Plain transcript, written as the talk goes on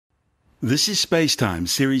This is SpaceTime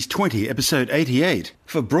Series 20, Episode 88,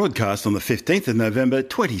 for broadcast on the 15th of November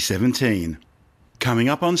 2017. Coming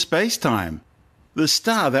up on SpaceTime, the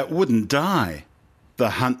star that wouldn't die,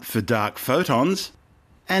 the hunt for dark photons,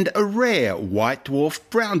 and a rare white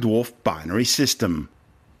dwarf-brown dwarf binary system.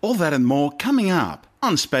 All that and more coming up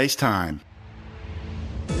on SpaceTime.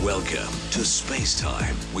 Welcome to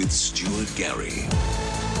SpaceTime with Stuart Gary.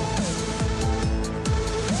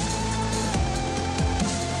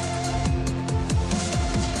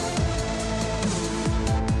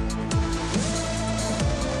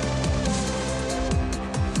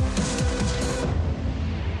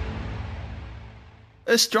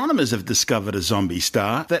 Astronomers have discovered a zombie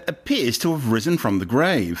star that appears to have risen from the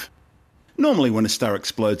grave. Normally when a star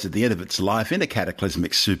explodes at the end of its life in a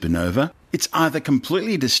cataclysmic supernova, it's either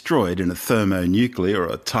completely destroyed in a thermonuclear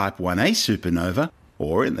or Type 1a supernova,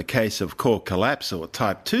 or in the case of core collapse or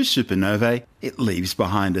Type 2 supernovae, it leaves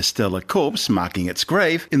behind a stellar corpse marking its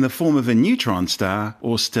grave in the form of a neutron star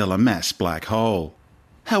or stellar mass black hole.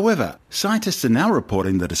 However, scientists are now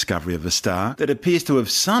reporting the discovery of a star that appears to have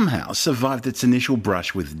somehow survived its initial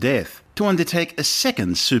brush with death, to undertake a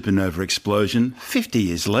second supernova explosion 50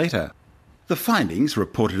 years later. The findings,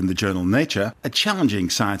 reported in the journal Nature, are challenging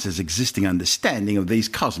science's existing understanding of these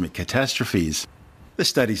cosmic catastrophes. The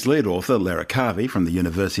study's lead author, Larry Carvey from the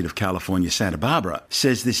University of California, Santa Barbara,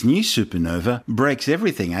 says this new supernova breaks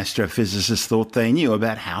everything astrophysicists thought they knew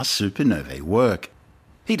about how supernovae work.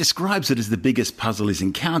 He describes it as the biggest puzzle he's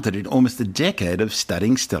encountered in almost a decade of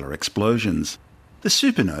studying stellar explosions. The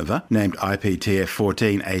supernova, named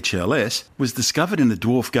IPTF-14 HLS, was discovered in a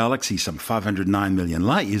dwarf galaxy some 509 million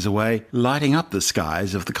light-years away, lighting up the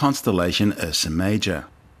skies of the constellation Ursa Major.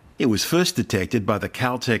 It was first detected by the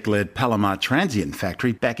Caltech-led Palomar Transient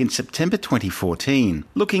Factory back in September 2014,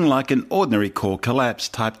 looking like an ordinary core collapse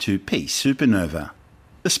Type 2p supernova.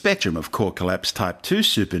 The spectrum of core collapse Type 2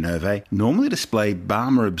 supernovae normally display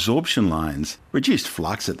Balmer absorption lines, reduced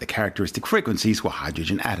flux at the characteristic frequencies where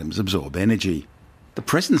hydrogen atoms absorb energy. The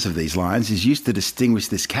presence of these lines is used to distinguish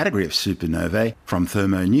this category of supernovae from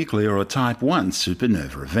thermonuclear or Type 1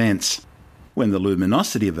 supernova events. When the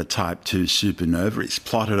luminosity of a Type 2 supernova is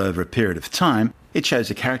plotted over a period of time, it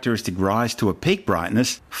shows a characteristic rise to a peak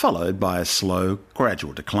brightness, followed by a slow,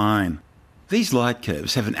 gradual decline. These light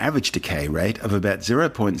curves have an average decay rate of about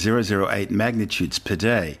 0.008 magnitudes per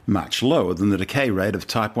day, much lower than the decay rate of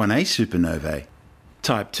Type 1a supernovae.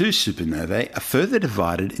 Type 2 supernovae are further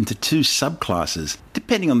divided into two subclasses,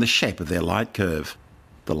 depending on the shape of their light curve.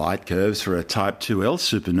 The light curves for a Type 2l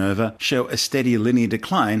supernova show a steady linear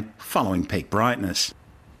decline following peak brightness.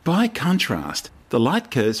 By contrast, the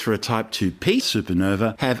light curves for a Type 2p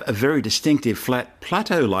supernova have a very distinctive flat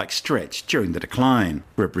plateau-like stretch during the decline,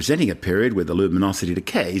 representing a period where the luminosity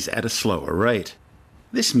decays at a slower rate.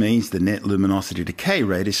 This means the net luminosity decay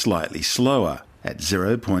rate is slightly slower, at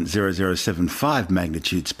 0.0075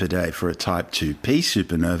 magnitudes per day for a Type 2p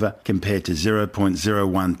supernova compared to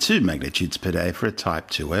 0.012 magnitudes per day for a Type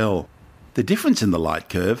 2l. The difference in the light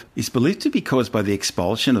curve is believed to be caused by the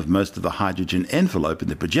expulsion of most of the hydrogen envelope in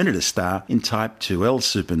the progenitor star in Type 2l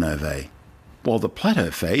supernovae, while the plateau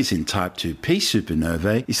phase in Type 2p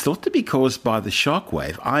supernovae is thought to be caused by the shock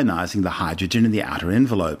wave ionizing the hydrogen in the outer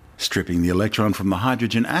envelope, stripping the electron from the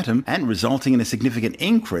hydrogen atom and resulting in a significant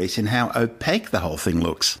increase in how opaque the whole thing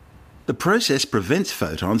looks. The process prevents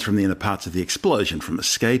photons from the inner parts of the explosion from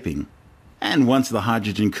escaping. And once the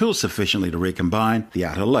hydrogen cools sufficiently to recombine, the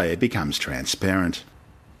outer layer becomes transparent.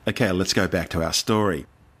 Okay, let's go back to our story.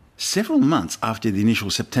 Several months after the initial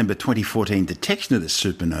September 2014 detection of this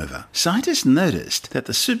supernova, scientists noticed that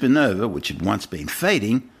the supernova, which had once been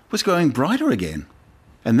fading, was growing brighter again.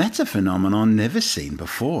 And that's a phenomenon never seen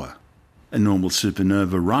before. A normal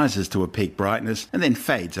supernova rises to a peak brightness and then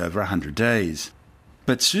fades over 100 days.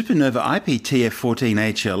 But supernova IPTF-14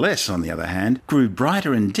 HLS, on the other hand, grew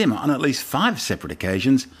brighter and dimmer on at least 5 separate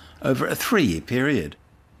occasions over a 3-year period.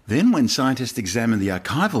 Then when scientists examined the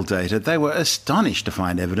archival data, they were astonished to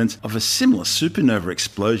find evidence of a similar supernova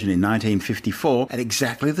explosion in 1954 at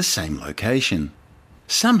exactly the same location.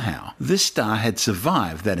 Somehow, this star had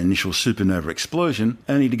survived that initial supernova explosion,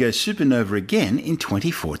 only to go supernova again in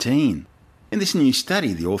 2014. In this new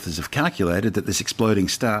study, the authors have calculated that this exploding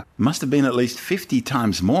star must have been at least 50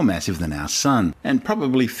 times more massive than our Sun, and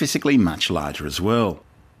probably physically much larger as well.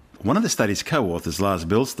 One of the study's co-authors, Lars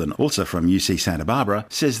Bilston, also from UC Santa Barbara,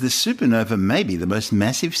 says this supernova may be the most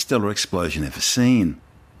massive stellar explosion ever seen.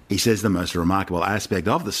 He says the most remarkable aspect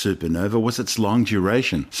of the supernova was its long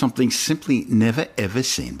duration, something simply never ever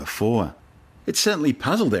seen before. It certainly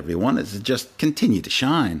puzzled everyone as it just continued to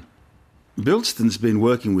shine. Bilston's been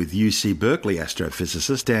working with UC Berkeley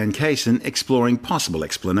astrophysicist Dan Kaysen exploring possible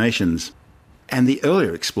explanations. And the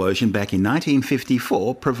earlier explosion back in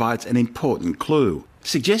 1954 provides an important clue,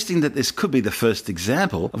 suggesting that this could be the first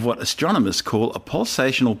example of what astronomers call a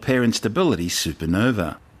pulsational pair instability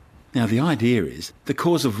supernova. Now, the idea is the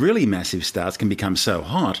cores of really massive stars can become so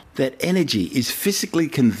hot that energy is physically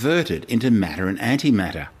converted into matter and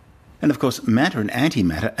antimatter. And of course, matter and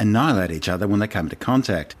antimatter annihilate each other when they come into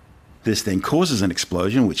contact. This then causes an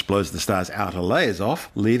explosion which blows the star's outer layers off,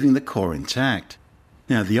 leaving the core intact.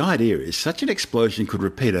 Now, the idea is such an explosion could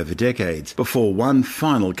repeat over decades before one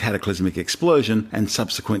final cataclysmic explosion and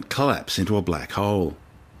subsequent collapse into a black hole.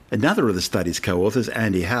 Another of the study's co-authors,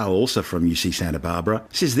 Andy Howell, also from UC Santa Barbara,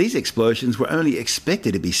 says these explosions were only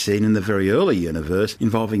expected to be seen in the very early universe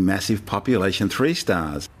involving massive population 3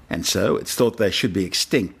 stars, and so it's thought they should be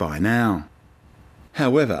extinct by now.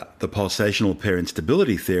 However, the pulsational pair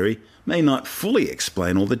instability theory may not fully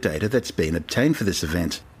explain all the data that's been obtained for this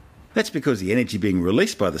event. That's because the energy being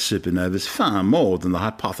released by the supernova is far more than the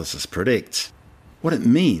hypothesis predicts. What it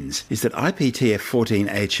means is that IPTF-14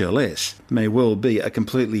 HLS may well be a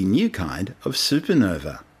completely new kind of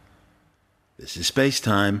supernova. This is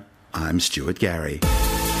SpaceTime. I'm Stuart Gary.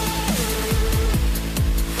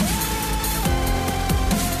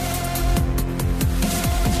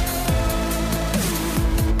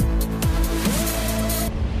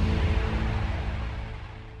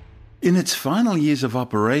 In its final years of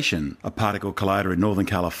operation, a particle collider in Northern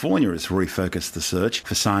California has refocused the search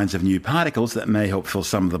for signs of new particles that may help fill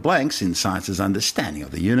some of the blanks in science's understanding of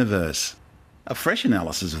the universe. A fresh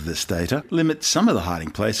analysis of this data limits some of the hiding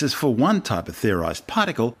places for one type of theorized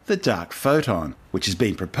particle, the dark photon, which has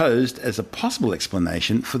been proposed as a possible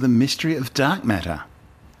explanation for the mystery of dark matter.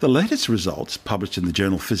 The latest results, published in the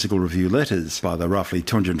journal Physical Review Letters by the roughly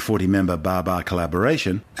 240-member Bar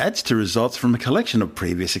collaboration, adds to results from a collection of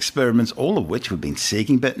previous experiments, all of which we've been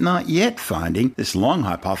seeking but not yet finding this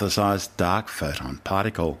long-hypothesized dark photon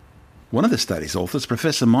particle. One of the study's authors,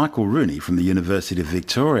 Professor Michael Rooney from the University of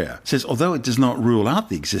Victoria, says although it does not rule out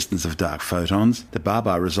the existence of dark photons, the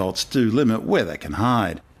Bar results do limit where they can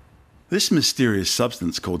hide. This mysterious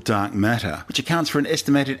substance called dark matter, which accounts for an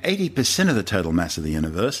estimated 80% of the total mass of the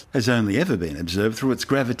universe, has only ever been observed through its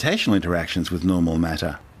gravitational interactions with normal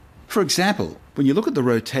matter. For example, when you look at the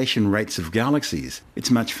rotation rates of galaxies,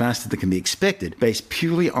 it's much faster than can be expected based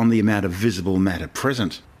purely on the amount of visible matter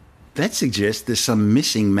present. That suggests there's some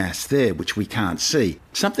missing mass there which we can't see,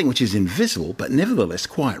 something which is invisible but nevertheless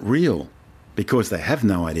quite real. Because they have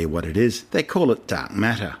no idea what it is, they call it dark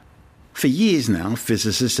matter. For years now,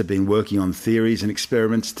 physicists have been working on theories and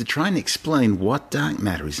experiments to try and explain what dark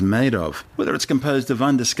matter is made of, whether it's composed of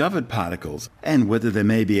undiscovered particles, and whether there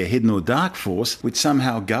may be a hidden or dark force which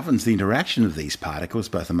somehow governs the interaction of these particles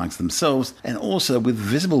both amongst themselves and also with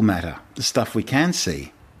visible matter, the stuff we can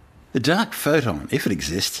see. The dark photon, if it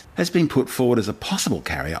exists, has been put forward as a possible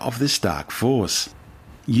carrier of this dark force.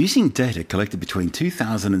 Using data collected between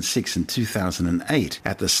 2006 and 2008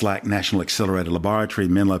 at the SLAC National Accelerator Laboratory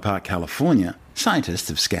in Menlo Park, California, scientists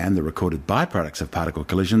have scanned the recorded byproducts of particle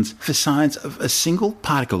collisions for signs of a single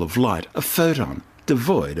particle of light, a photon,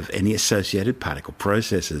 devoid of any associated particle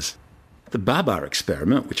processes. The Bar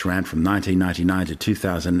experiment, which ran from 1999 to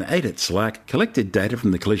 2008 at SLAC, collected data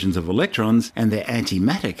from the collisions of electrons and their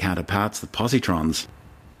antimatter counterparts, the positrons.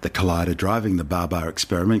 The collider driving the Bar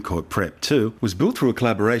experiment, called PREP-2, was built through a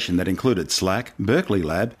collaboration that included SLAC, Berkeley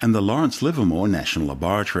Lab, and the Lawrence Livermore National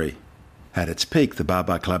Laboratory. At its peak, the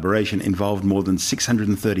Bar collaboration involved more than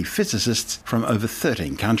 630 physicists from over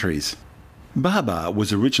 13 countries. Bar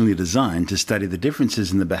was originally designed to study the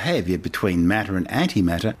differences in the behaviour between matter and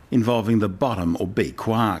antimatter involving the bottom or B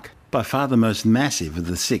quark, by far the most massive of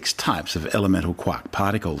the 6 types of elemental quark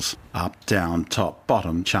particles: up, down, top,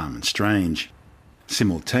 bottom, charm and strange.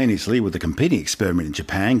 Simultaneously with the competing experiment in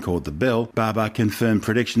Japan called the Bell, Bar confirmed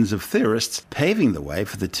predictions of theorists, paving the way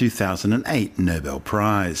for the 2008 Nobel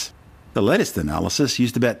Prize. The latest analysis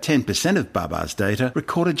used about 10% of Bar's data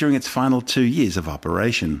recorded during its final 2 years of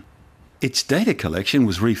operation. Its data collection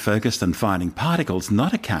was refocused on finding particles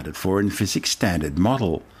not accounted for in physics' standard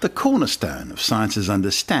model, the cornerstone of science's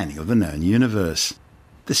understanding of the known universe.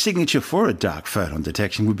 The signature for a dark photon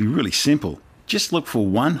detection would be really simple. Just look for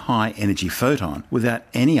one high-energy photon without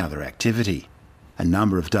any other activity. A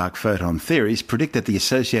number of dark photon theories predict that the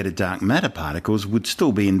associated dark matter particles would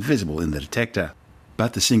still be invisible in the detector.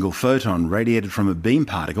 But the single photon radiated from a beam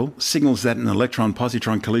particle signals that an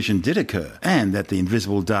electron-positron collision did occur, and that the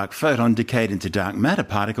invisible dark photon decayed into dark matter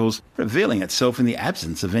particles, revealing itself in the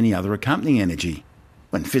absence of any other accompanying energy.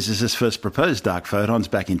 When physicists first proposed dark photons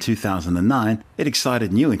back in 2009, it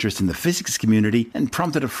excited new interest in the physics community and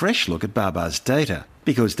prompted a fresh look at Barbar's data,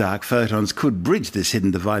 because dark photons could bridge this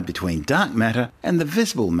hidden divide between dark matter and the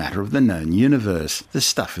visible matter of the known universe, the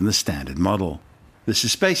stuff in the Standard Model. This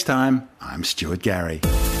is SpaceTime. I'm Stuart Gary.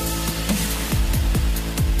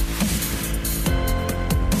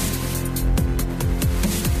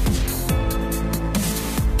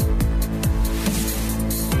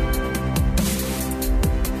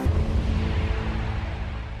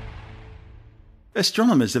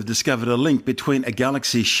 Astronomers have discovered a link between a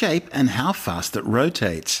galaxy's shape and how fast it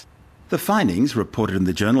rotates. The findings, reported in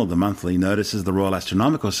the Journal of the Monthly Notices of the Royal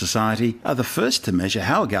Astronomical Society, are the first to measure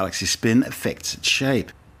how a galaxy's spin affects its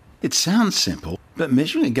shape. It sounds simple, but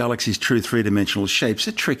measuring a galaxy's true three-dimensional shape's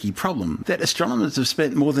a tricky problem that astronomers have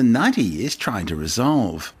spent more than 90 years trying to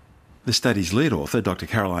resolve. The study's lead author, Dr.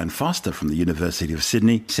 Caroline Foster from the University of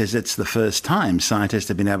Sydney, says it's the first time scientists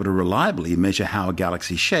have been able to reliably measure how a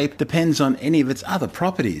galaxy's shape depends on any of its other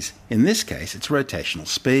properties, in this case its rotational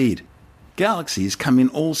speed. Galaxies come in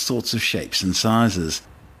all sorts of shapes and sizes.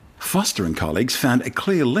 Foster and colleagues found a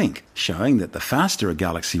clear link showing that the faster a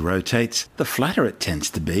galaxy rotates, the flatter it tends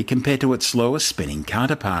to be compared to its slower spinning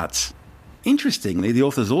counterparts. Interestingly, the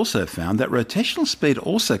authors also found that rotational speed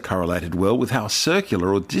also correlated well with how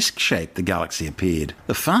circular or disc-shaped the galaxy appeared.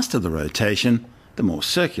 The faster the rotation, the more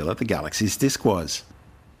circular the galaxy's disk was.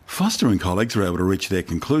 Foster and colleagues were able to reach their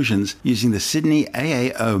conclusions using the Sydney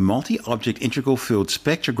AAO Multi-Object Integral Field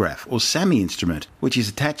Spectrograph, or SAMI instrument, which is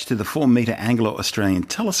attached to the 4-metre angular Australian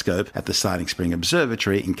telescope at the Siding Spring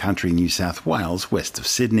Observatory in country New South Wales, west of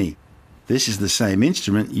Sydney. This is the same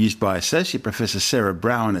instrument used by Associate Professor Sarah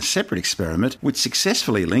Brow in a separate experiment which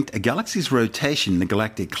successfully linked a galaxy's rotation in the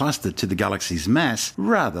galactic cluster to the galaxy's mass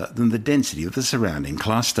rather than the density of the surrounding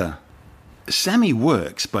cluster. SAMI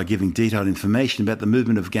works by giving detailed information about the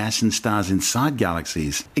movement of gas and stars inside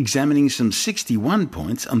galaxies, examining some 61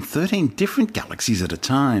 points on 13 different galaxies at a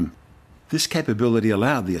time. This capability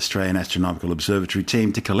allowed the Australian Astronomical Observatory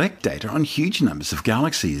team to collect data on huge numbers of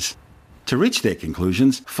galaxies. To reach their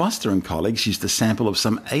conclusions, Foster and colleagues used a sample of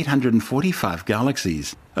some 845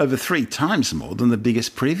 galaxies, over 3 times more than the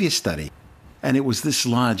biggest previous study. And it was this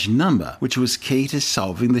large number which was key to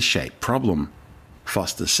solving the shape problem.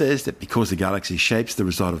 Foster says that because a galaxy's shape's the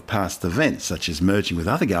result of past events, such as merging with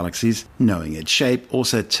other galaxies, knowing its shape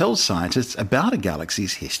also tells scientists about a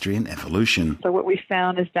galaxy's history and evolution. So what we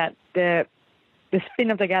found is that the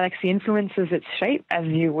spin of the galaxy influences its shape, as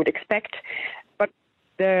you would expect.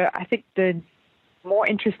 I think the more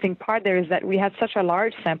interesting part there is that we had such a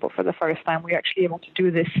large sample for the first time. We were actually able to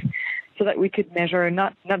do this so that we could measure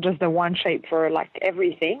not just the one shape for like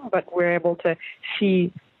everything, but we're able to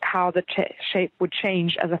see how the shape would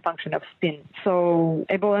change as a function of spin. So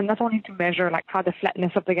able not only to measure like how the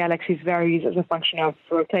flatness of the galaxies varies as a function of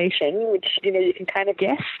rotation, which you can kind of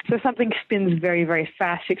guess. So if something spins very, very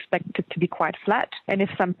fast, you expect it to be quite flat. And if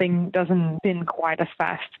something doesn't spin quite as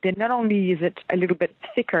fast, then not only is it a little bit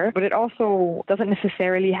thicker, but it also doesn't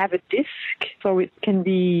necessarily have a disk. So it can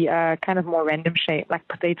be kind of more random shape, like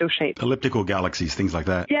potato shape. Elliptical galaxies, things like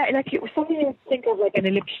that. Yeah, like something you think of like an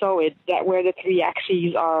ellipsoid, that where the 3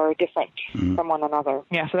 axes are different from one another.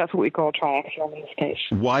 Yeah, so that's what we call triaxial in this case.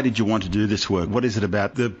 Why did you want to do this work? What is it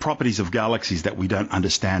about the properties of galaxies that we don't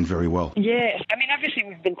understand very well? Yeah, I mean, obviously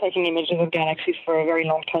we've been taking images of galaxies for a very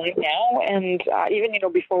long time now, and even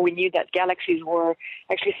before we knew that galaxies were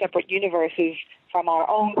actually separate universes from our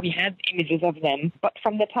own, we had images of them. But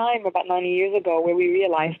from the time about 90 years ago where we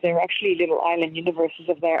realized there were actually little island universes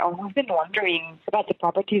of their own, we've been wondering about the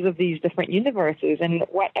properties of these different universes and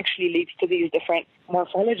what actually leads to these different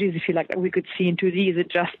morphologies, if you like, that we could see into these. Is it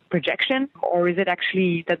just projection, or is it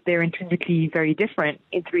actually that they're intrinsically very different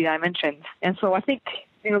in 3 dimensions? And so I think,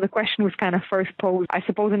 the question was kind of first posed, I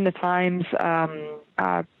suppose, in the times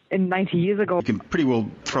in 90 years ago. You can pretty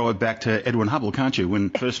well throw it back to Edwin Hubble, can't you, when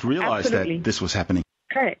first realized that this was happening?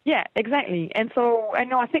 Correct. Yeah, exactly. And so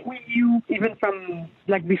I think we knew even from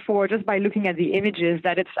before, just by looking at the images,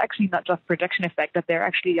 that it's actually not just projection effect, that there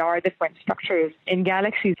actually are different structures in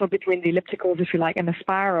galaxies, so between the ellipticals, if you like, and the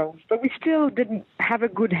spirals. But we still didn't have a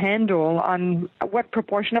good handle on what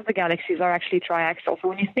proportion of the galaxies are actually triaxial. So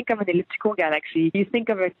when you think of an elliptical galaxy, you think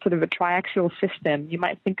of a sort of a triaxial system. You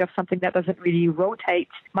might think of something that doesn't really rotate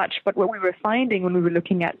much. But what we were finding when we were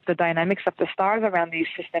looking at the dynamics of the stars around these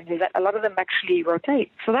systems is that a lot of them actually rotate.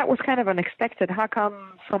 rotate. So that was kind of unexpected. How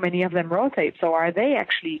come so many of them rotate? So are they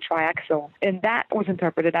actually triaxial? And that was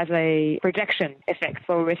interpreted as a projection effect.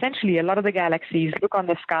 So essentially, a lot of the galaxies look on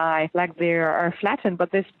the sky like they are flattened,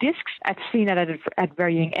 but there's disks seen at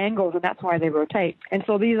varying angles, and that's why they rotate. And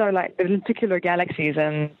so these are like the lenticular galaxies.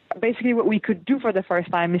 And basically what we could do for the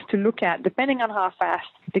first time is to look at, depending on how fast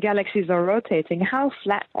the galaxies are rotating, how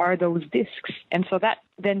flat are those disks? And so that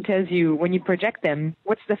then tells you, when you project them,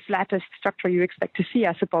 what's the flattest structure you expect to see,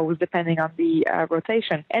 I suppose, depending on the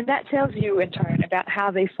rotation. And that tells you, in turn, about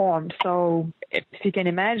how they formed. So if you can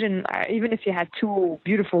imagine, even if you had two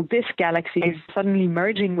beautiful disk galaxies suddenly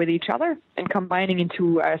merging with each other and combining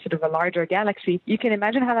into sort of a larger galaxy, you can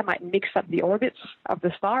imagine how that might mix up the orbits of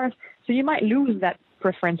the stars. So you might lose that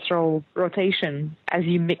preferential rotation as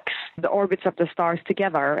you mix the orbits of the stars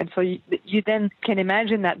together. And so you then can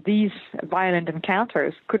imagine that these violent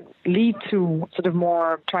encounters could lead to sort of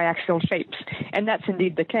more triaxial shapes. And that's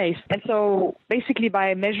indeed the case. And so basically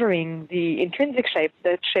by measuring the intrinsic shape,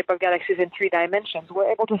 the shape of galaxies in 3 dimensions, we're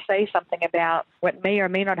able to say something about what may or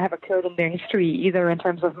may not have occurred in their history, either in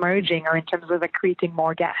terms of merging or in terms of accreting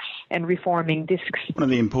more gas and reforming disks. One of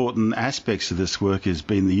the important aspects of this work has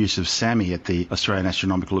been the use of SAMI at the Australian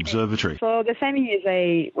Astronomical Observatory. So the SAMI is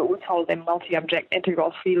what we call a multi-object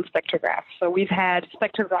integral field spectrograph. So we've had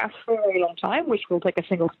spectrographs for a very long time, which will take a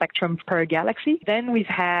single spectrum per galaxy. Then we've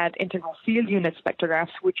had integral field unit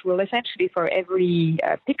spectrographs, which will essentially, for every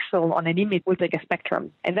pixel on an image, will take a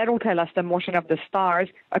spectrum. And that will tell us the motion of the stars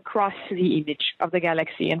across the image of the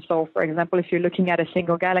galaxy. And so, for example, if you're looking at a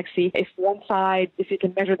single galaxy, if you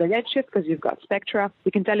can measure the redshift because you've got spectra,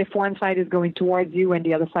 you can tell if one side is going towards you and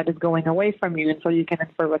the other side is going away from you. And so you can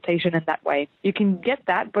infer rotation in that way. You can get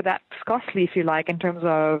that, but that's costly, if you like, in terms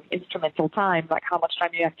of instrumental time, like how much time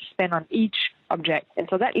you have to spend on each object. And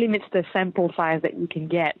so that limits the sample size that you can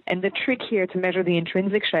get. And the trick here to measure the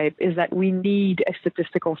intrinsic shape is that we need a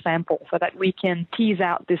statistical sample so that we can tease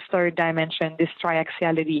out this third dimension, this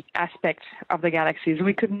triaxiality aspect of the galaxies.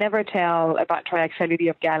 We could never tell about triaxiality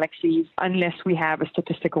of galaxies unless we have a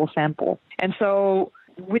statistical sample. And so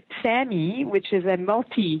with SAMI, which is a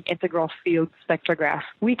multi-integral field spectrograph,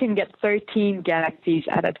 we can get 13 galaxies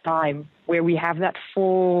at a time where we have that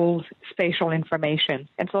full spatial information.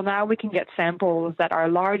 And so now we can get samples that are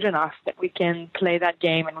large enough that we can play that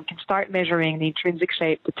game and we can start measuring the intrinsic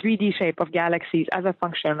shape, the 3D shape of galaxies as a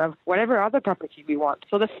function of whatever other property we want.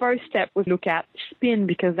 So the first step was look at spin,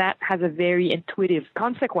 because that has a very intuitive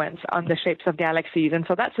consequence on the shapes of galaxies. And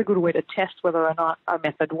so that's a good way to test whether or not our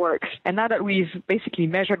method works. And now that we've basically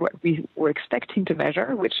measured what we were expecting to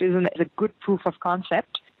measure, which is a good proof of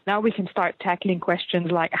concept, now we can start tackling questions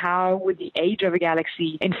like how would the age of a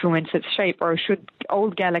galaxy influence its shape, or should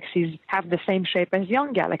old galaxies have the same shape as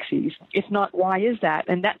young galaxies? If not, why is that?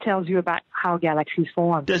 And that tells you about how galaxies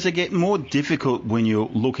form. Does it get more difficult when you're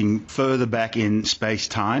looking further back in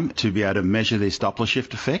space-time to be able to measure this Doppler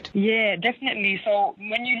shift effect? Yeah, definitely. So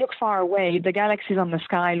when you look far away, the galaxies on the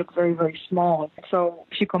sky look very, very small. So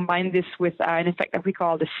if you combine this with an effect that we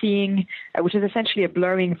call the seeing, which is essentially a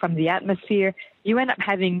blurring from the atmosphere, you end up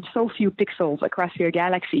having so few pixels across your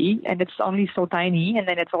galaxy, and it's only so tiny, and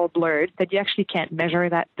then it's all blurred, that you actually can't measure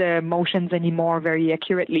the motions anymore very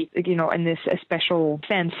accurately, in this special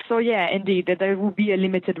sense. So yeah, indeed, there will be a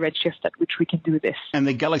limited redshift at which we can do this. And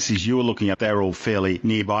the galaxies you were looking at, they're all fairly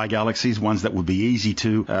nearby galaxies, ones that would be easy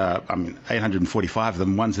to, 845 of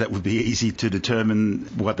them, ones that would be easy to determine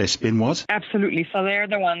what their spin was? Absolutely. So they're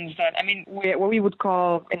the ones that, what we would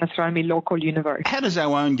call in astronomy local universe. How does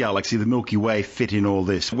our own galaxy, the Milky Way, fit in all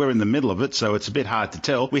this? We're in the middle of it, so it's a bit hard to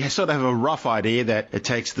tell. We sort of have a rough idea that it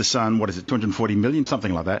takes the sun, 240 million,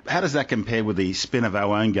 something like that. How does that compare with the spin of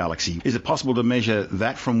our own galaxy? Is it possible to measure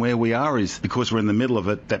that from where we are? Is because we're in the middle of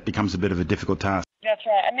it, that becomes a bit of a difficult task? That's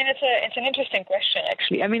right. It's an interesting question,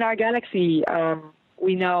 actually. Our galaxy,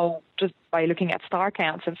 we know just by looking at star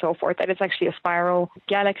counts and so forth that it's actually a spiral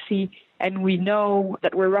galaxy. And we know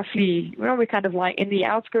that we're kind of like in the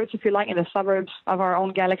outskirts, if you like, in the suburbs of our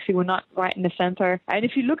own galaxy. We're not right in the center. And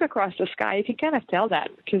if you look across the sky, you can kind of tell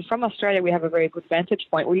that, because from Australia, we have a very good vantage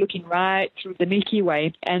point. We're looking right through the Milky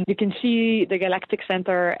Way, and you can see the galactic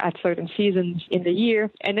center at certain seasons in the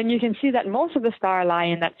year. And then you can see that most of the stars lie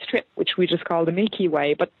in that strip, which we just call the Milky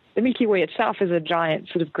Way. But the Milky Way itself is a giant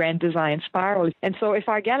sort of grand design spiral. And so if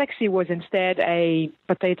our galaxy was instead a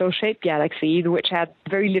potato-shaped galaxy, which had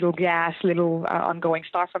very little gas, little ongoing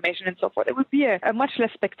star formation and so forth, it would be a much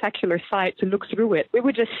less spectacular sight to look through it. We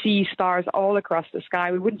would just see stars all across the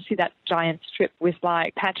sky. We wouldn't see that giant strip with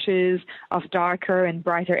like patches of darker and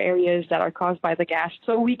brighter areas that are caused by the gas.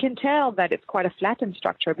 So we can tell that it's quite a flattened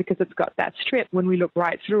structure because it's got that strip when we look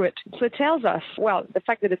right through it. So it tells us, well, the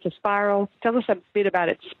fact that it's a spiral tells us a bit about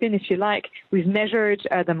its spin, if you like. We've measured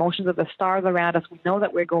the motions of the stars around us. We know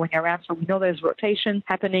that we're going around, so we know there's rotation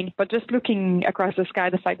happening. But just looking across the sky,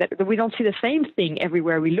 the fact that we don't see the same thing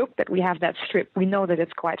everywhere we look, that we have that strip, we know that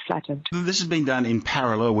it's quite flattened. This has been done in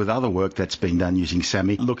parallel with other work that's been done using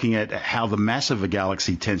SAMI, looking at how the mass of a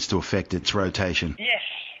galaxy tends to affect its rotation. Yes.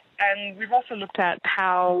 And we've also looked at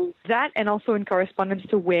how that, and also in correspondence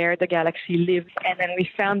to where the galaxy lives. And then we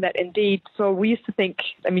found that indeed, so we used to think,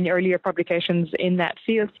 earlier publications in that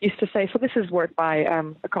field used to say, so this is work by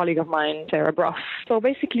a colleague of mine, Sarah Brough. So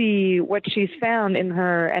basically what she's found in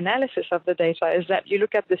her analysis of the data is that you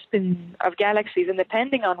look at the spin of galaxies, and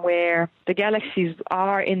depending on where the galaxies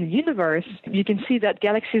are in the universe, you can see that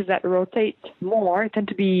galaxies that rotate more tend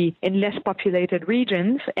to be in less populated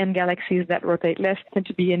regions, and galaxies that rotate less tend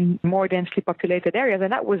to be in more densely populated areas,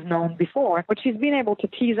 and that was known before. What she's been able to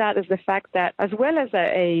tease out is the fact that, as well as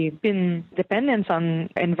a spin dependence on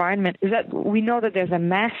environment, is that we know that there's a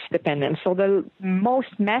mass dependence. So the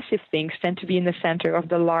most massive things tend to be in the center of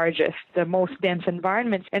the largest, the most dense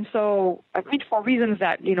environments. And so, for reasons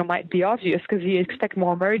that, might be obvious, because you expect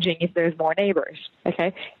more merging if there's more neighbors,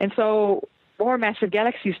 okay? And so more massive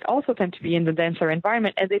galaxies also tend to be in the denser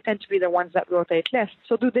environment, and they tend to be the ones that rotate less.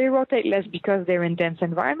 So do they rotate less because they're in dense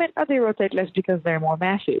environment, or they rotate less because they're more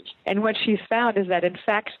massive? And what she's found is that, in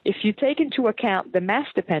fact, if you take into account the mass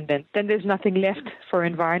dependence, then there's nothing left for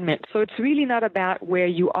environment. So it's really not about where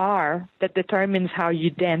you are that determines how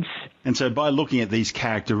you dense. And so by looking at these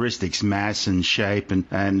characteristics, mass and shape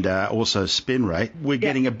and also spin rate, we're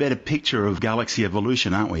getting a better picture of galaxy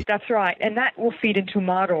evolution, aren't we? That's right. And that will feed into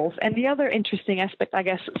models. And the other interesting aspect, I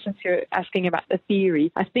guess, since you're asking about the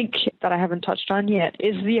theory, I think that I haven't touched on yet,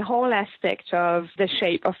 is the whole aspect of the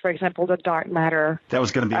shape of, for example, the dark matter. That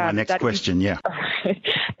was going to be my next question,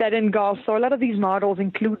 that engulfs. So a lot of these models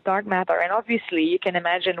include dark matter. And obviously, you can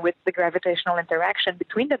imagine with the gravitational interaction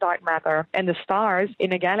between the dark matter and the stars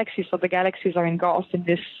in a galaxy, so the galaxies are engulfed in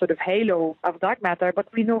this sort of halo of dark matter, but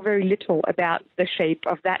we know very little about the shape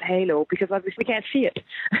of that halo because obviously we can't see it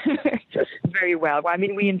very well.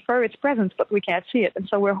 We infer its presence, but we can't see it. And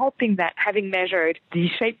so we're hoping that having measured the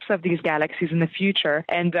shapes of these galaxies in the future,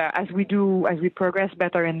 and as we progress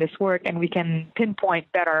better in this work and we can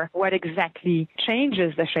pinpoint better what exactly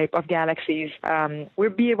changes the shape of galaxies, we'll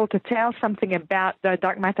be able to tell something about the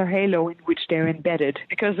dark matter halo in which they're embedded,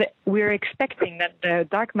 because we're expecting that the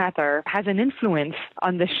dark matter has an influence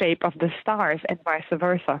on the shape of the stars and vice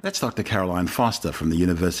versa. That's Dr. Caroline Foster from the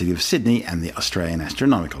University of Sydney and the Australian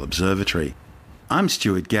Astronomical Observatory. I'm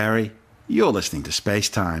Stuart Gary. You're listening to Space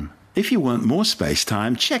Time. If you want more Space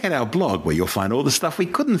Time, check out our blog where you'll find all the stuff we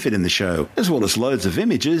couldn't fit in the show, as well as loads of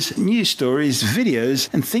images, news stories, videos,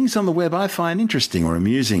 and things on the web I find interesting or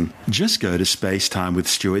amusing. Just go to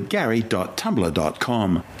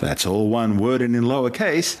spacetimewithstuartgary.tumblr.com. That's all one word and in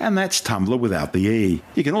lowercase, and that's Tumblr without the E.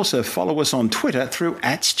 You can also follow us on Twitter through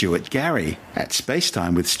 @StuartGary, at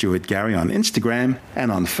Spacetime with Stuart Gary on Instagram, and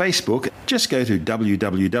on Facebook, just go to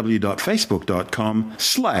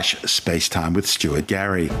www.facebook.com/Spacetime with Stuart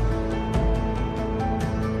Gary.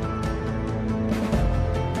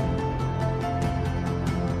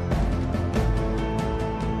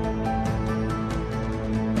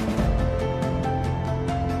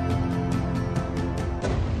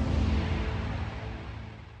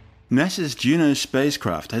 NASA's Juno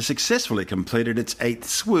spacecraft has successfully completed its 8th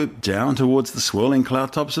swoop down towards the swirling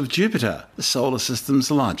cloud tops of Jupiter, the solar system's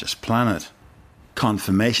largest planet.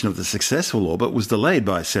 Confirmation of the successful orbit was delayed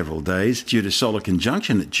by several days due to solar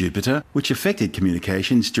conjunction at Jupiter, which affected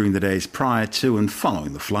communications during the days prior to and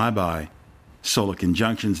following the flyby. Solar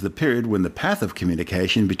conjunction is the period when the path of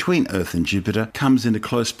communication between Earth and Jupiter comes into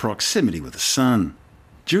close proximity with the Sun.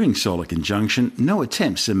 During solar conjunction, no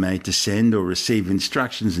attempts are made to send or receive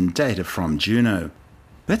instructions and data from Juno.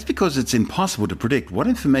 That's because it's impossible to predict what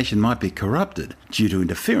information might be corrupted due to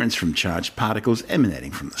interference from charged particles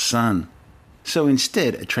emanating from the Sun. So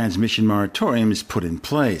instead, a transmission moratorium is put in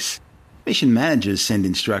place. Mission managers send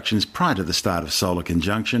instructions prior to the start of solar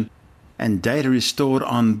conjunction, and data is stored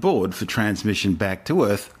on board for transmission back to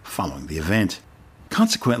Earth following the event.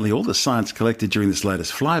 Consequently, all the science collected during this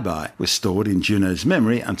latest flyby was stored in Juno's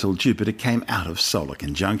memory until Jupiter came out of solar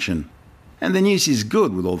conjunction. and the news is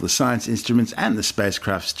good with all the science instruments and the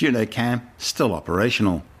spacecraft's Juno cam still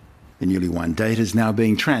operational. The newly won data is now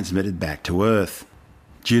being transmitted back to Earth.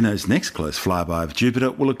 Juno's next close flyby of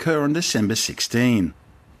Jupiter will occur on December 16.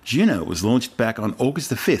 Juno was launched back on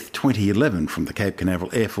August 5, 2011 from the Cape Canaveral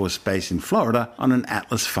Air Force Base in Florida on an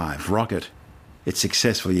Atlas V rocket. It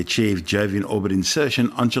successfully achieved Jovian orbit insertion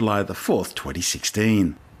on July 4,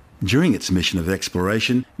 2016. During its mission of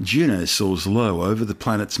exploration, Juno soars low over the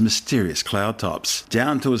planet's mysterious cloud tops,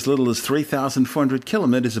 down to as little as 3,400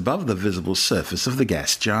 kilometres above the visible surface of the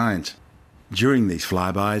gas giant. During these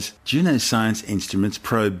flybys, Juno's science instruments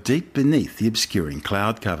probe deep beneath the obscuring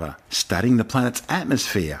cloud cover, studying the planet's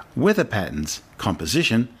atmosphere, weather patterns,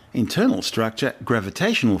 composition, internal structure,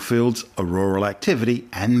 gravitational fields, auroral activity,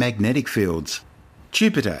 and magnetic fields.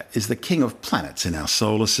 Jupiter is the king of planets in our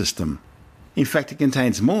solar system. In fact, it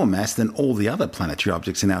contains more mass than all the other planetary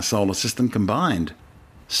objects in our solar system combined.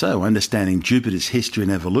 So, understanding Jupiter's history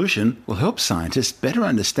and evolution will help scientists better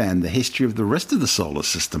understand the history of the rest of the solar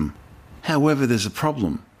system. However, there's a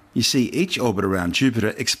problem. You see, each orbit around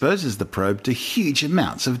Jupiter exposes the probe to huge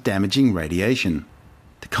amounts of damaging radiation.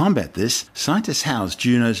 To combat this, scientists house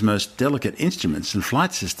Juno's most delicate instruments and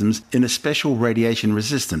flight systems in a special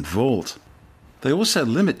radiation-resistant vault. They also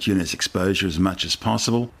limit Juno's exposure as much as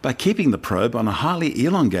possible by keeping the probe on a highly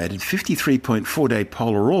elongated 53.4-day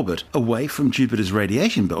polar orbit away from Jupiter's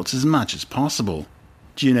radiation belts as much as possible.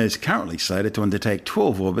 Juno is currently slated to undertake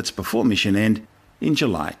 12 orbits before mission end in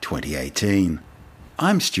July 2018.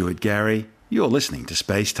 I'm Stuart Gary. You're listening to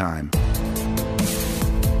SpaceTime.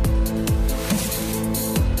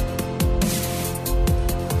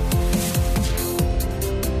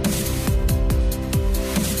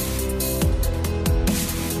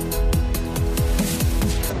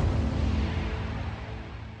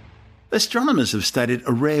 Astronomers have studied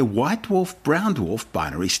a rare white dwarf-brown dwarf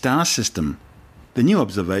binary star system. The new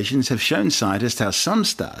observations have shown scientists how some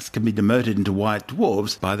stars can be demoted into white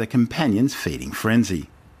dwarfs by their companions' feeding frenzy.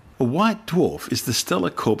 A white dwarf is the stellar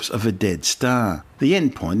corpse of a dead star, the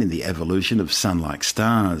endpoint in the evolution of sun-like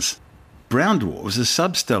stars. Brown dwarfs are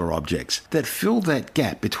substellar objects that fill that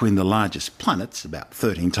gap between the largest planets, about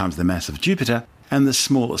 13 times the mass of Jupiter, and the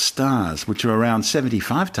smallest stars, which are around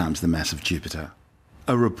 75 times the mass of Jupiter.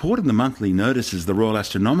 A report in the monthly notices the Royal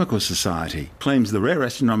Astronomical Society claims the rare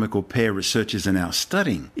astronomical pair researchers are now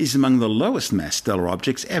studying is among the lowest mass stellar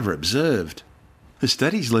objects ever observed. The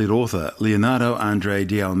study's lead author, Leonardo André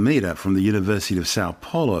de Almeida from the University of Sao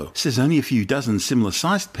Paulo, says only a few dozen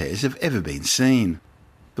similar-sized pairs have ever been seen.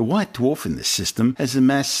 The white dwarf in this system has a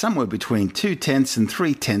mass somewhere between 2/10 and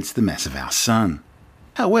 3/10 the mass of our Sun.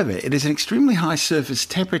 However, it has an extremely high surface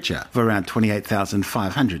temperature of around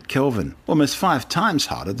 28,500 Kelvin, almost 5 times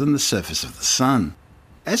hotter than the surface of the Sun.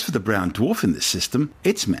 As for the brown dwarf in this system,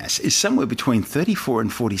 its mass is somewhere between 34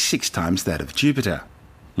 and 46 times that of Jupiter.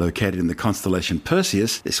 Located in the constellation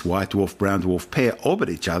Perseus, this white dwarf-brown dwarf pair orbit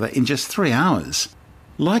each other in just 3 hours.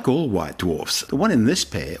 Like all white dwarfs, the one in this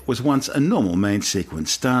pair was once a normal main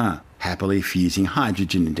sequence star, happily fusing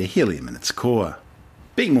hydrogen into helium in its core.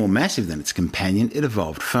 Being more massive than its companion, it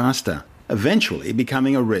evolved faster, eventually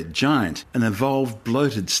becoming a red giant, an evolved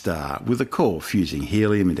bloated star with a core fusing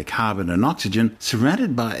helium into carbon and oxygen,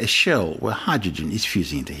 surrounded by a shell where hydrogen is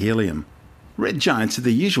fusing into helium. Red giants are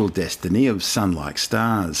the usual destiny of sun-like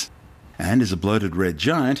stars. And as a bloated red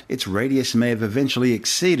giant, its radius may have eventually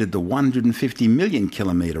exceeded the 150 million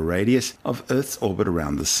kilometre radius of Earth's orbit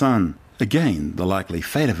around the Sun. Again, the likely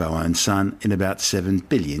fate of our own Sun in about 7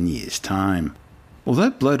 billion years' time.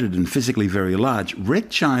 Although bloated and physically very large,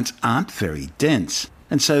 red giants aren't very dense,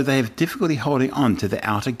 and so they have difficulty holding on to the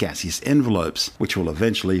outer gaseous envelopes, which will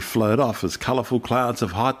eventually float off as colourful clouds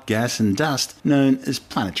of hot gas and dust known as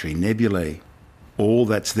planetary nebulae. All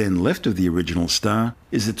that's then left of the original star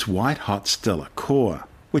is its white-hot stellar core,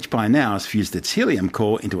 which by now has fused its helium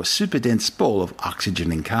core into a super-dense ball of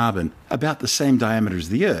oxygen and carbon, about the same diameter as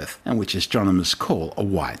the Earth, and which astronomers call a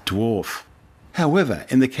white dwarf. However,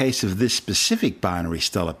 in the case of this specific binary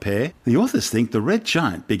stellar pair, the authors think the red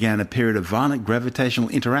giant began a period of violent gravitational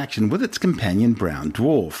interaction with its companion brown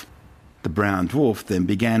dwarf. The brown dwarf then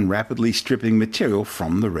began rapidly stripping material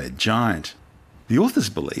from the red giant. The authors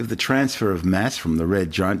believe the transfer of mass from the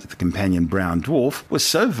red giant to the companion brown dwarf was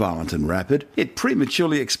so violent and rapid, it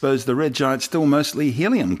prematurely exposed the red giant's still mostly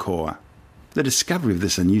helium core. The discovery of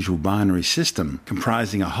this unusual binary system,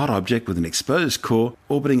 comprising a hot object with an exposed core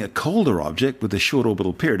orbiting a colder object with a short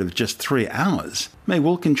orbital period of just 3 hours, may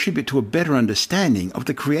well contribute to a better understanding of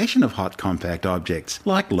the creation of hot compact objects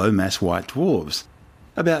like low-mass white dwarfs.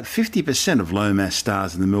 About 50% of low-mass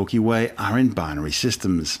stars in the Milky Way are in binary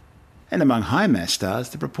systems. And among high-mass stars,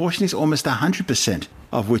 the proportion is almost 100%,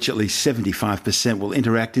 of which at least 75% will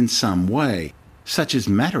interact in some way, such as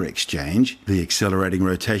matter exchange, the accelerating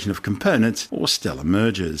rotation of components, or stellar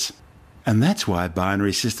mergers. And that's why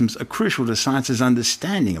binary systems are crucial to science's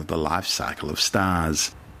understanding of the life cycle of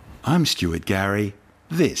stars. I'm Stuart Gary.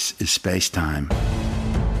 This is SpaceTime.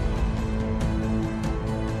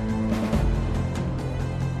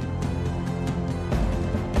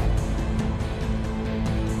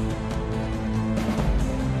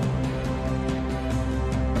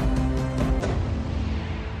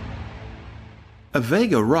 A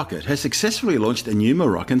Vega rocket has successfully launched a new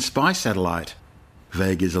Moroccan spy satellite.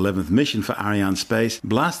 Vega's 11th mission for Arianespace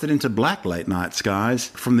blasted into black late-night skies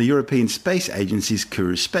from the European Space Agency's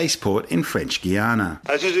Kourou spaceport in French Guiana.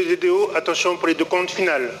 À ce DDO, attention pour les deux comptes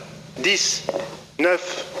finales. 10,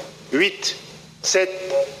 9, 8, 7,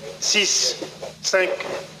 6, 5,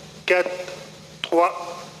 4, 3,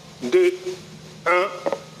 2, 1,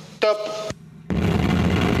 top.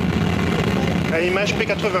 À image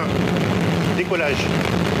P80. Décollage.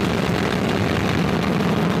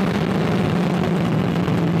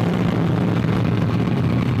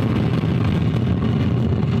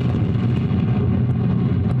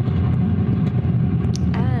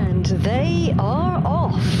 And they are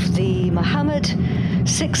off. The Mohammed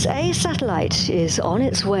 6A satellite is on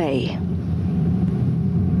its way.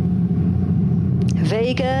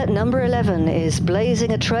 Vega number 11 is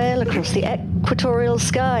blazing a trail across the equatorial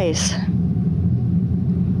skies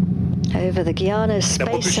over the Guiana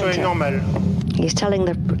Space Center. He's telling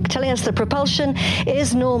us the propulsion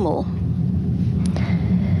is normal.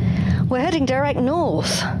 We're heading direct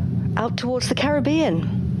north, out towards the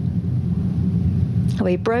Caribbean.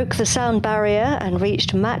 We broke the sound barrier and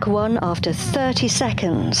reached Mach 1 after 30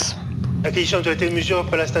 seconds. Acquisition de la mesure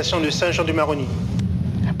pour la station de Saint-Jean-du-Maroni.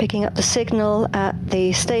 Picking up the signal at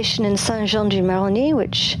the station in Saint-Jean-du-Maroni,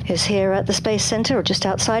 which is here at the Space Center, or just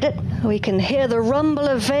outside it. We can hear the rumble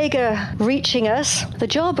of Vega reaching us. The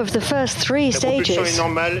job of the first three stages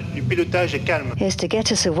is to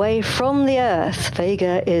get us away from the Earth.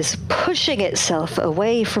 Vega is pushing itself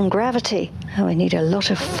away from gravity. And we need a lot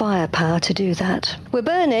of firepower to do that. We're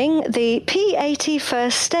burning the P-80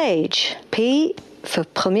 first stage. P for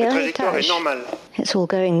premier étage. It's all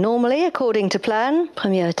going normally according to plan.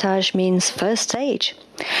 Premier étage means first stage.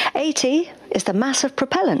 80 is the mass of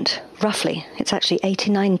propellant, roughly. It's actually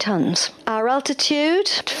 89 tons. Our altitude,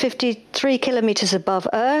 53 kilometers above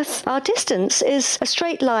Earth. Our distance is a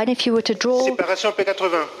straight line if you were to draw Séparation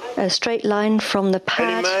P80. A straight line from the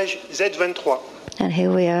pad. Allumage Z23. And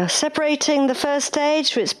here we are separating the first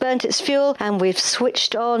stage. It's burnt its fuel and we've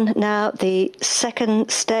switched on now the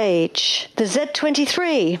second stage. The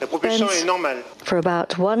Z23 La propulsion est normale. For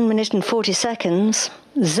about 1 minute and 40 seconds.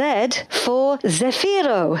 Z for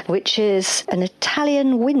Zefiro, which is an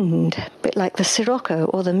Italian wind, a bit like the Sirocco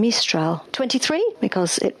or the Mistral. 23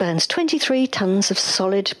 because it burns 23 tons of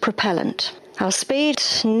solid propellant. Our speed,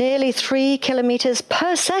 nearly 3 kilometers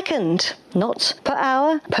per second, not per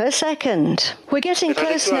hour, per second. We're getting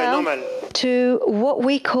close now to what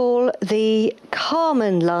we call the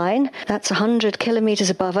Kármán line. That's 100 kilometers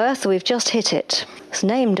above Earth. We've just hit it. It's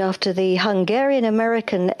named after the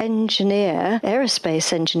Hungarian-American engineer,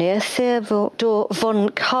 aerospace engineer, Theodor von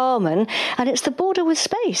Kármán, and it's the border with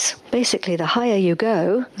space. Basically, the higher you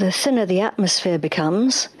go, the thinner the atmosphere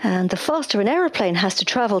becomes, and the faster an aeroplane has to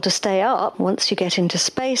travel to stay up. Once you get into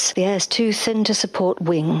space, the air's too thin to support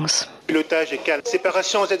wings. Pilotage est calme.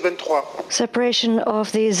 Séparation Z23. Separation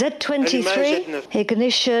of the Z23.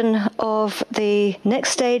 Ignition of the next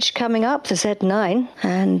stage coming up, the Z9.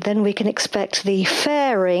 And then we can expect the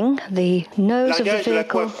fairing, the nose of the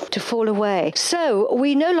vehicle, to fall away. So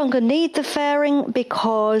we no longer need the fairing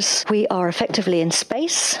because we are effectively in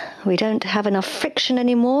space. We don't have enough friction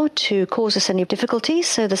anymore to cause us any difficulties,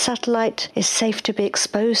 so the satellite is safe to be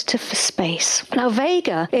exposed to space. Now,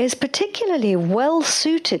 Vega is particularly well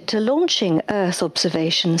suited to launching Earth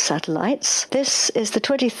observation satellites. This is the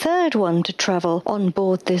 23rd one to travel on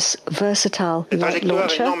board this versatile light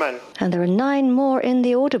launcher, and there are 9 more in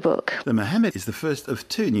the order book. The Mohammed is the first of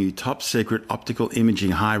 2 new top-secret optical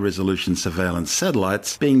imaging high-resolution surveillance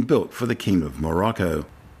satellites being built for the Kingdom of Morocco.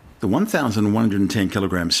 The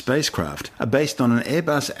 1,110-kilogram spacecraft are based on an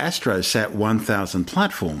Airbus AstroSat 1000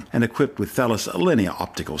 platform and equipped with Thales linear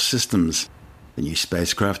optical systems. The new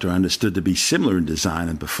spacecraft are understood to be similar in design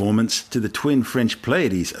and performance to the twin French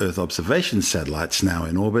Pleiades Earth observation satellites now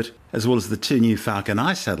in orbit, as well as the 2 new Falcon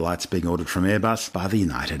Eye satellites being ordered from Airbus by the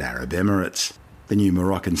United Arab Emirates. The new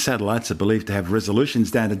Moroccan satellites are believed to have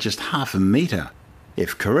resolutions down to just half a metre.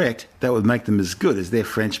 If correct, that would make them as good as their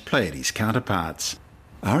French Pleiades counterparts.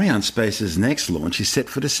 Arianespace's next launch is set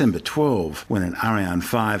for December 12, when an Ariane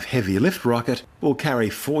 5 heavy lift rocket will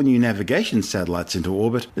carry 4 new navigation satellites into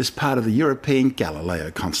orbit as part of the European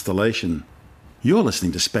Galileo constellation. You're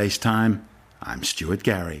listening to Space Time. I'm Stuart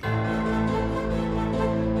Gary.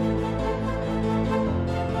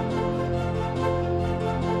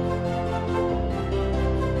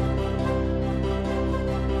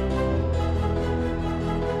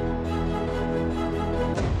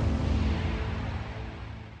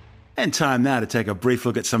 And time now to take a brief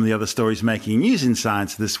look at some of the other stories making news in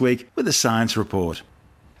science this week with a science report.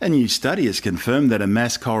 A new study has confirmed that a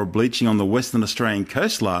mass coral bleaching on the Western Australian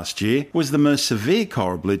coast last year was the most severe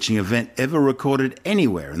coral bleaching event ever recorded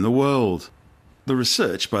anywhere in the world. The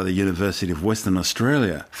research by the University of Western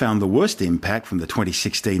Australia found the worst impact from the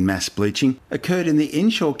 2016 mass bleaching occurred in the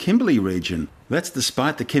inshore Kimberley region. That's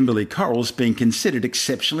despite the Kimberley corals being considered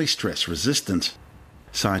exceptionally stress resistant.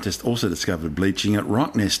 Scientists also discovered bleaching at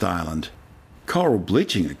Rocknest Island. Coral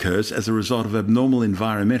bleaching occurs as a result of abnormal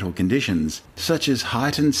environmental conditions, such as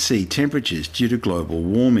heightened sea temperatures due to global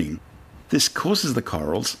warming. This causes the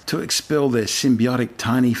corals to expel their symbiotic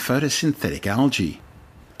tiny photosynthetic algae.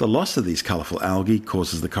 The loss of these colourful algae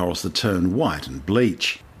causes the corals to turn white and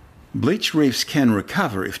bleach. Bleached reefs can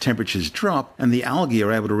recover if temperatures drop and the algae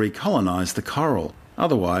are able to recolonise the coral.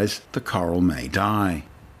 Otherwise, the coral may die.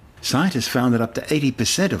 Scientists found that up to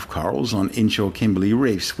 80% of corals on inshore Kimberley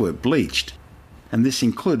reefs were bleached, and this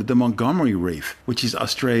included the Montgomery Reef, which is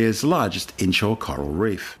Australia's largest inshore coral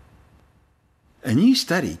reef. A new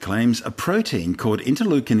study claims a protein called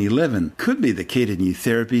interleukin-11 could be the key to new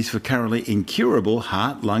therapies for currently incurable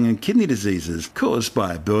heart, lung and kidney diseases caused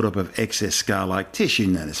by a buildup of excess scar-like tissue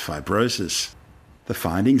known as fibrosis. The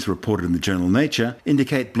findings, reported in the journal Nature,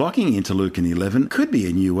 indicate blocking interleukin-11 could be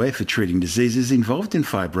a new way for treating diseases involved in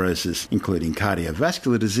fibrosis, including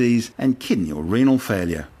cardiovascular disease and kidney or renal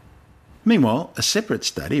failure. Meanwhile, a separate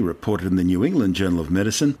study, reported in the New England Journal of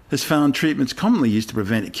Medicine, has found treatments commonly used to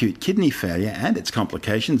prevent acute kidney failure and its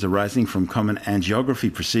complications arising from common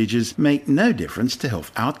angiography procedures make no difference to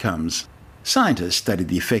health outcomes. Scientists studied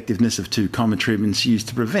the effectiveness of 2 common treatments used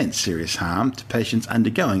to prevent serious harm to patients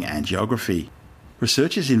undergoing angiography.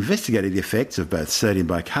 Researchers investigated the effects of both sodium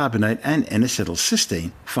bicarbonate and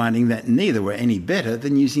N-acetylcysteine, finding that neither were any better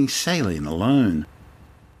than using saline alone.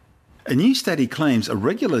 A new study claims a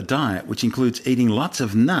regular diet, which includes eating lots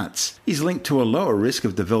of nuts, is linked to a lower risk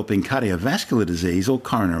of developing cardiovascular disease or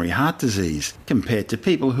coronary heart disease, compared to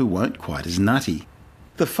people who weren't quite as nutty.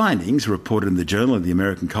 The findings, reported in the Journal of the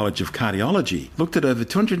American College of Cardiology, looked at over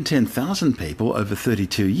 210,000 people over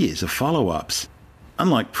 32 years of follow-ups.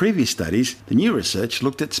 Unlike previous studies, the new research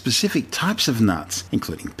looked at specific types of nuts,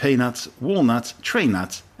 including peanuts, walnuts, tree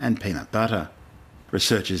nuts, and peanut butter.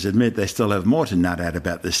 Researchers admit they still have more to nut out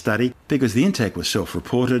about this study because the intake was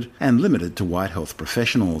self-reported and limited to white health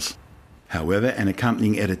professionals. However, an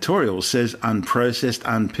accompanying editorial says unprocessed,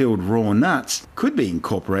 unpeeled raw nuts could be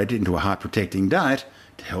incorporated into a heart-protecting diet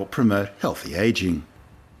to help promote healthy aging.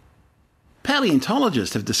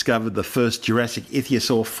 Paleontologists have discovered the first Jurassic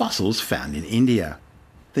ichthyosaur fossils found in India.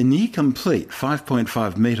 The near-complete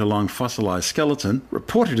 5.5 metre long fossilised skeleton,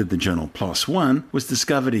 reported in the journal PLOS One, was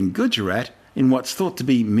discovered in Gujarat in what's thought to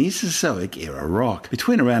be Mesozoic-era rock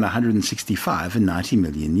between around 165 and 90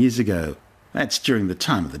 million years ago. That's during the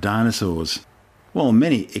time of the dinosaurs. While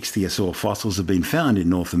many ichthyosaur fossils have been found in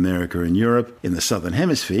North America and Europe, in the Southern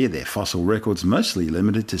Hemisphere their fossil records mostly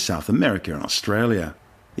limited to South America and Australia.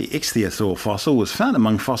 The ichthyosaur fossil was found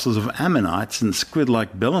among fossils of ammonites and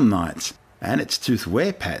squid-like belemnites, and its tooth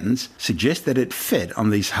wear patterns suggest that it fed on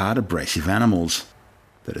these hard abrasive animals.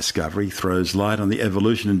 The discovery throws light on the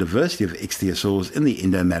evolution and diversity of ichthyosaurs in the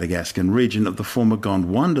Indo-Madagascan region of the former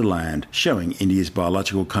Gondwana land, showing India's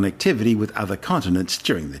biological connectivity with other continents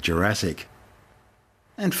during the Jurassic.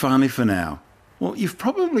 And finally for now, well, you've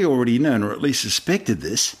probably already known or at least suspected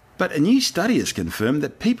this, but a new study has confirmed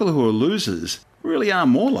that people who are losers really are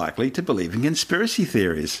more likely to believe in conspiracy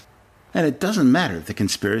theories. And it doesn't matter if the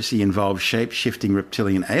conspiracy involves shape-shifting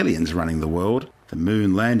reptilian aliens running the world, the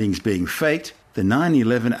moon landings being faked, the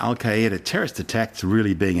 9/11 Al-Qaeda terrorist attacks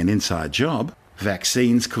really being an inside job,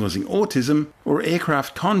 vaccines causing autism, or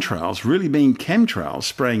aircraft contrails really being chemtrails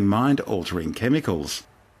spraying mind-altering chemicals.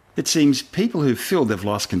 It seems people who feel they've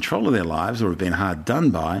lost control of their lives or have been hard done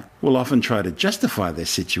by will often try to justify their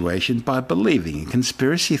situation by believing in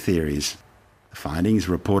conspiracy theories. The findings,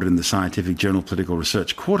 reported in the scientific journal Political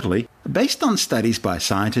Research Quarterly, are based on studies by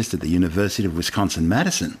scientists at the University of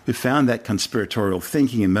Wisconsin-Madison who found that conspiratorial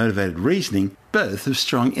thinking and motivated reasoning both have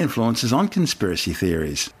strong influences on conspiracy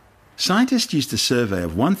theories. Scientists used a survey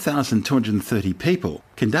of 1,230 people,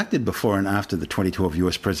 conducted before and after the 2012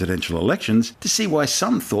 US presidential elections, to see why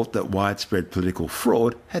some thought that widespread political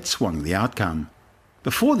fraud had swung the outcome.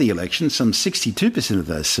 Before the election, some 62% of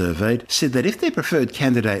those surveyed said that if their preferred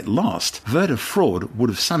candidate lost, voter fraud would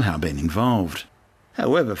have somehow been involved.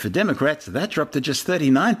 However, for Democrats, that dropped to just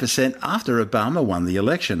 39% after Obama won the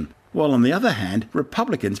election, while on the other hand,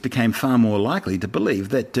 Republicans became far more likely to believe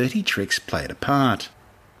that dirty tricks played a part.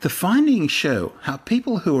 The findings show how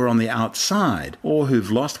people who are on the outside, or who've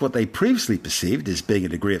lost what they previously perceived as being a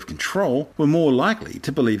degree of control, were more likely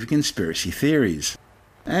to believe in conspiracy theories.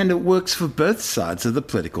 And it works for both sides of the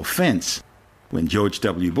political fence. When George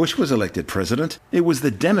W. Bush was elected president, it was the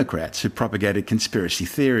Democrats who propagated conspiracy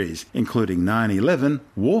theories, including 9/11,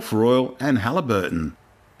 War for Oil, and Halliburton.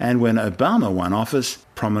 And when Obama won office,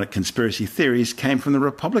 prominent conspiracy theories came from the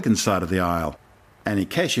Republican side of the aisle. And in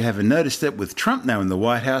case you haven't noticed it, with Trump now in the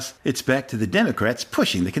White House, it's back to the Democrats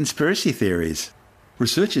pushing the conspiracy theories.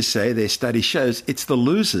 Researchers say their study shows it's the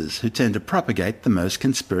losers who tend to propagate the most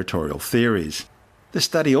conspiratorial theories. The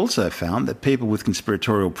study also found that people with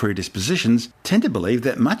conspiratorial predispositions tend to believe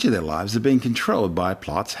that much of their lives are being controlled by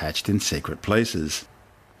plots hatched in secret places.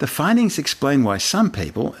 The findings explain why some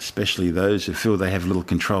people, especially those who feel they have little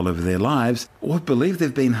control over their lives, or believe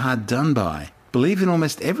they've been hard done by, believe in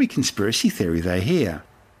almost every conspiracy theory they hear.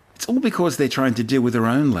 It's all because they're trying to deal with their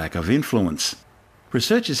own lack of influence.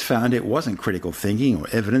 Researchers found it wasn't critical thinking or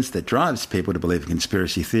evidence that drives people to believe in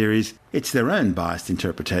conspiracy theories, it's their own biased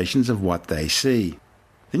interpretations of what they see.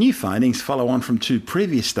 The new findings follow on from two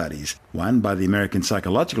previous studies, one by the American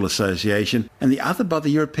Psychological Association and the other by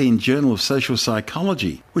the European Journal of Social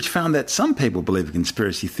Psychology, which found that some people believe in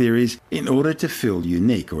conspiracy theories in order to feel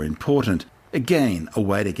unique or important. Again, a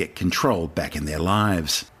way to get control back in their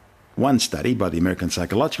lives. One study by the American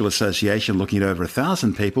Psychological Association, looking at over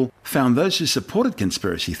 1,000 people, found those who supported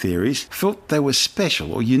conspiracy theories felt they were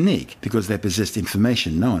special or unique because they possessed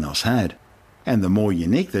information no one else had. And the more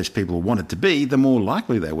unique those people wanted to be, the more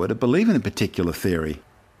likely they were to believe in a particular theory.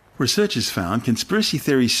 Researchers found conspiracy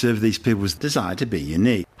theories serve these people's desire to be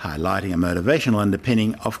unique, highlighting a motivational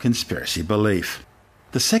underpinning of conspiracy belief.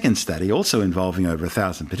 The second study, also involving over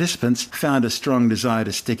 1,000 participants, found a strong desire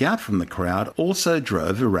to stick out from the crowd also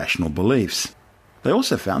drove irrational beliefs. They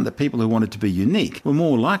also found that people who wanted to be unique were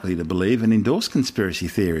more likely to believe and endorse conspiracy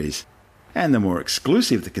theories. And the more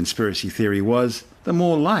exclusive the conspiracy theory was, the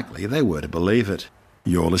more likely they were to believe it.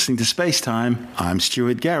 You're listening to Space Time. I'm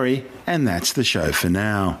Stuart Gary, and that's the show for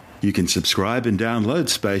now. You can subscribe and download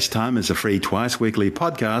SpaceTime as a free twice-weekly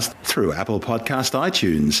podcast through Apple Podcast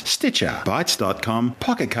iTunes, Stitcher, Bytes.com,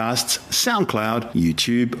 Pocket Casts, SoundCloud,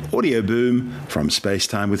 YouTube, Audio Boom, from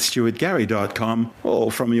SpaceTimeWithStuartGary.com,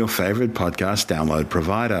 or from your favourite podcast download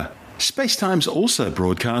provider. SpaceTime's also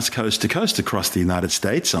broadcast coast to coast across the United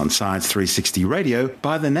States on Science 360 Radio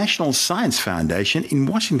by the National Science Foundation in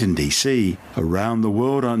Washington, D.C., around the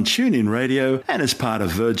world on TuneIn Radio, and as part of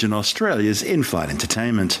Virgin Australia's in-flight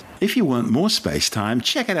entertainment. If you want more SpaceTime,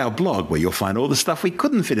 check out our blog where you'll find all the stuff we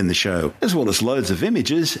couldn't fit in the show, as well as loads of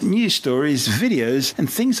images, news stories, videos,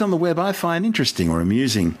 and things on the web I find interesting or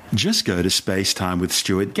amusing. Just go to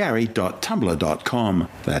spacetimewithstuartgary.tumblr.com.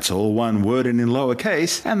 That's all one word and in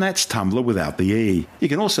lowercase, and that's Tumblr without the E. You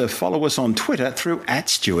can also follow us on Twitter through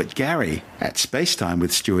 @StuartGary, at SpaceTime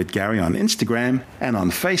with Stuart Gary on Instagram, and on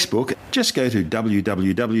Facebook, just go to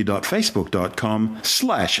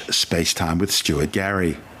www.facebook.com/SpaceTime with Stuart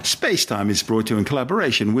Gary. SpaceTime is brought to you in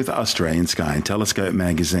collaboration with Australian Sky and Telescope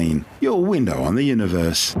magazine, your window on the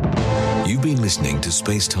universe. You've been listening to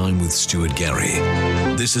SpaceTime with Stuart Gary.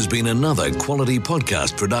 This has been another quality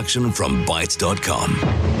podcast production from Bytes.com.